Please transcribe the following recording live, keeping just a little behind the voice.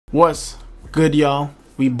What's good, y'all?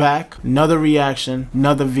 We back. Another reaction,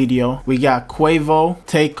 another video. We got Quavo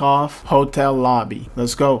Takeoff Hotel Lobby.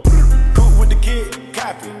 Let's go.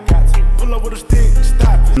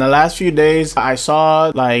 In the last few days, I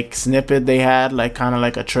saw like snippet they had, like kind of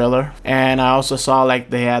like a trailer, and I also saw like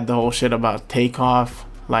they had the whole shit about Takeoff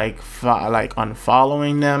like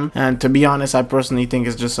unfollowing them. And to be honest, I personally think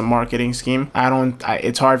it's just a marketing scheme.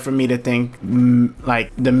 It's hard for me to think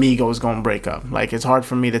like the Migos gonna break up. Like, it's hard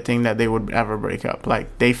for me to think that they would ever break up.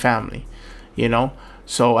 Like, they family, you know.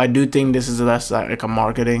 So I do think this is less like a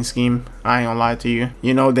marketing scheme. I ain't gonna lie to you.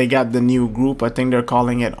 You know, they got the new group. I think they're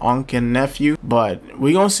calling it Unc and Nephew. But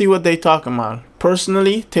we gonna see what they talking about.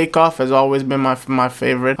 Personally, Takeoff has always been my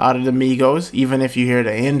favorite out of the Migos. Even if you hear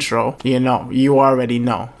the intro, you know, you already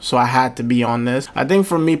know. So I had to be on this. I think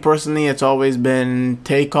for me personally, it's always been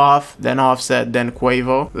Takeoff, then Offset, then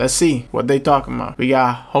Quavo. Let's see what they talking about. We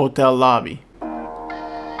got Hotel Lobby.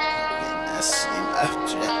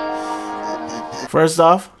 First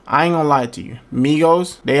off, I ain't gonna lie to you.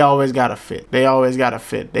 Migos, they always gotta fit. They always gotta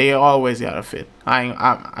fit. They always gotta fit.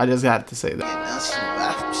 I just had to say that.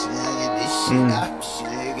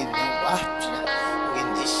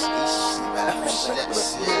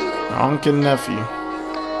 Uncle Nephew.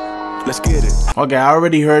 Let's get it. Okay, I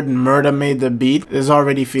already heard Murda made the beat. This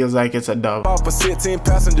already feels like it's a dub. For 16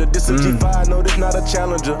 passenger, this a G5, no, this not a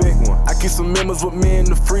challenger. Big one. I keep some members with me in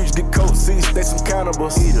the fridge, get coat seats, they some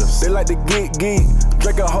cannibals. Eaters. They like to geek,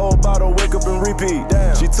 drink a whole bottle, wake up and repeat.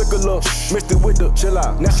 Damn. She took a look, mixed it with the chill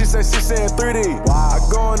out. Now she say she saying 3D. Wow. I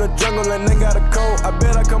go in the jungle and they got a coat. I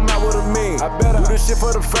bet I come out with a mean. I bet I do this shit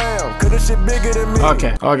for the fam, cause this shit bigger than me.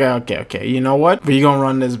 Okay. You know what? We gonna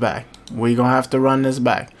run this back. We gonna have to run this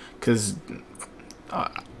back. Cause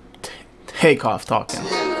Takeoff talking.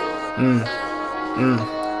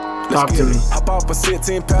 Talk to me. Hop off a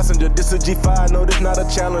 16 passenger, this a G5, no, this not a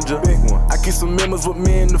challenger. Big one. I keep some members with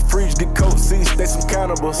me in the fridge, get coat seats, they some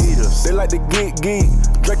cannibals. Eaters. They like to geek,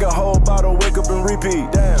 drink a whole bottle, wake up and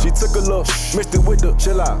repeat. Damn. She took a look, mixed it with the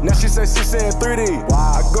chill out. Now she say she saying 3D.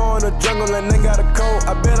 Wow. I go in the jungle and they got a coat.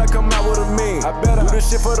 I bet I come out with a mean. I bet I do this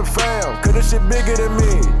shit for the fam, cause this shit bigger than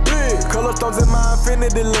me. Color stones in my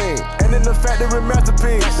infinity link, and in the factory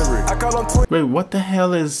masterpiece. I call them twins. Wait, what the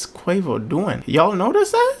hell is Quavo doing? Y'all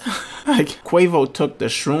notice that? Like, Quavo took the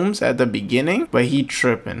shrooms at the beginning, but he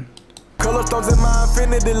tripping. Color stones in my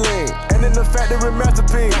infinity link, and in the factory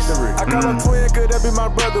masterpiece. I call him twin, could that be my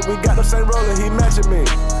brother? We got the same roller, he matching me.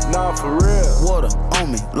 Nah, for real. Water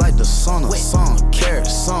on me like the sun, some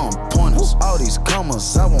carrots, some pointers. All these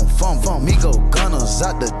commas, I want fun. Me go gunners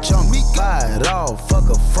out the jump. Buy it all, fuck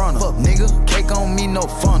a fronter. Fuck nigga, cake on me, no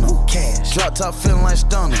funnel. Cash, drop top feeling like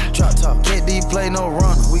stunner. Drop top, KD play no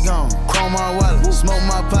runner. We gon' chrome my wallet, smoke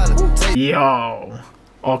my pilot. Yo.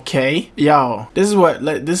 Okay, yo, this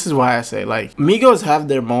is why I say, like, Migos have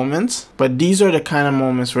their moments, but these are the kind of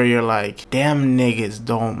moments where you're like, damn, niggas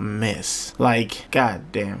don't miss. Like,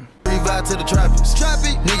 god damn. Revive to the trappies.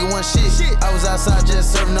 Trappy, nigga want shit. I was outside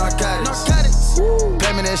just serving narcotics.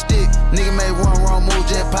 Pay me that stick. Nigga made one wrong move,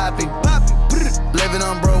 just popping. Living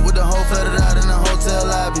on broke with the whole flooded out in the hotel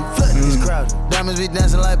lobby. Flooding crowded. Diamonds be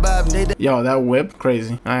dancing like Bobby. Yo, that whip,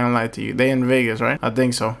 crazy. I ain't gonna lie to you. They in Vegas, right? I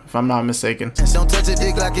think so, if I'm not mistaken. Don't touch a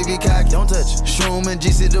dick like if you cocky. Don't touch it. Shroom and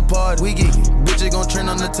GC depart. We geeky. Bitch gon' trend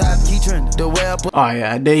on the top. Keep trending. The way I put. Oh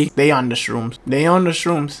yeah, they on the shrooms. They on the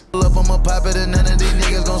shrooms. Pull up, I'ma pop it and none of these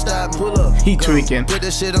niggas gon' stop me. Pull up. He tweaking. Put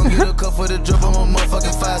this shit on, get a cup for the drip on my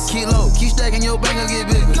motherfucking 5 kilo. Keep stacking your bank, get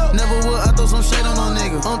bigger. Never would I throw some shade on no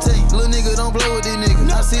nigga. I'm telling you, little nigga don't play with these niggas.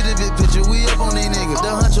 I see the big picture, we up on these niggas. The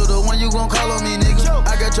huncho, the one you gon' call on me, nigga.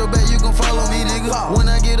 I got your back, you gon' follow me, nigga. When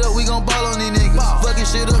I get up, we gon' ball on these niggas. Fucking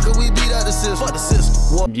shit up, cause we beat out the system. Fuck the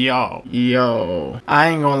system. Yo, I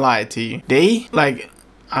ain't gonna lie to you. They, like,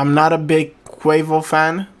 I'm not a big Quavo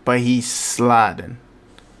fan, but he's sliding.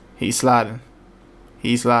 He's sliding.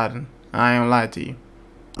 I ain't gonna lie to you.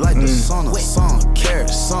 Like the sun, some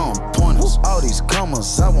carrots, some pointers. All these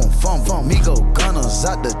commas, I want fun. Me go gunners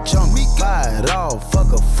out the junk. Buy it all,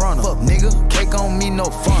 fuck a fronter. Fuck nigga, cake on me, no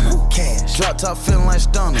funnel. Cash, drop top feeling like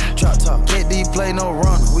stunner. Drop top, KD play no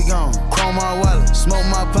runner. We gon' chrome my wallet, smoke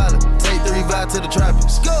my pilot. Take 3 vibe to the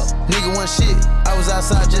trappies. Go, nigga want shit. I was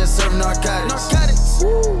outside just serving narcotics.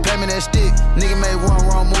 Pay me that stick. Nigga made one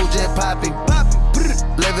wrong move, just popping.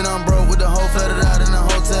 Living on broke with the whole flooded out in the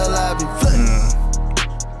hotel lobby.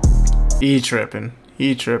 He tripping.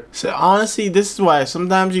 So honestly, this is why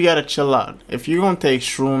sometimes you gotta chill out. If you're gonna take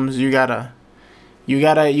shrooms, you gotta,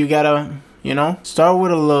 you know, start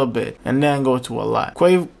with a little bit and then go to a lot.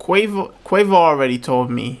 Quavo already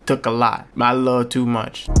told me took a lot, a little too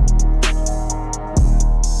much.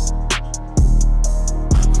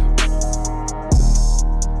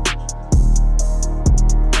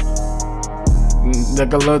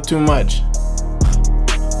 like a little too much.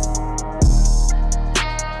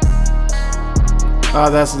 Oh,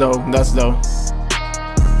 that's dope. That's dope.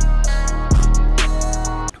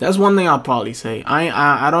 That's one thing I'll probably say.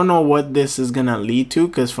 I don't know what this is gonna lead to,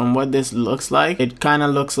 because from what this looks like, it kind of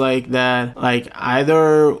looks like that, like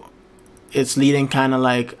either it's leading kind of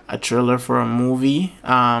like a trailer for a movie.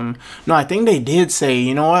 No, I think they did say,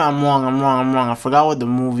 you know what, I'm wrong. I forgot what the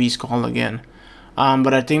movie's called again.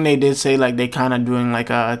 But I think they did say like they kind of doing like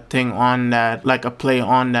a thing on that, like a play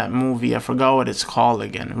on that movie. I forgot what it's called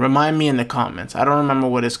again. Remind me in the comments. I don't remember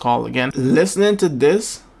what it's called again. Listening to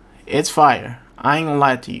this, it's fire. I ain't gonna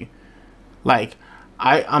lie to you. Like,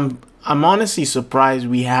 I'm honestly surprised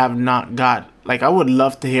we have not got, like, I would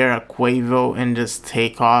love to hear a Quavo and just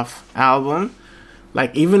Takeoff album.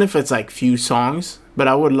 Like, even if it's like few songs, but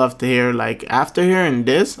I would love to hear, like, after hearing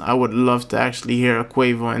this, I would love to actually hear a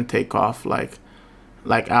Quavo and Takeoff like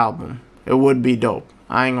album. It would be dope.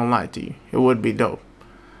 I ain't gonna lie to you. It would be dope.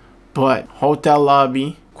 But Hotel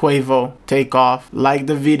Lobby, Quavo, Takeoff, like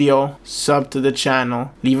the video, sub to the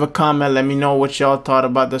channel, leave a comment, let me know what y'all thought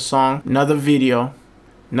about the song. Another video,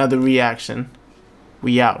 another reaction.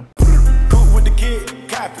 We out. Cool with the kid,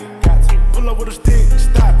 copy. Pull up with a stick,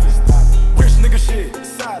 stop it. Rich nigga shit,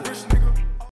 silent.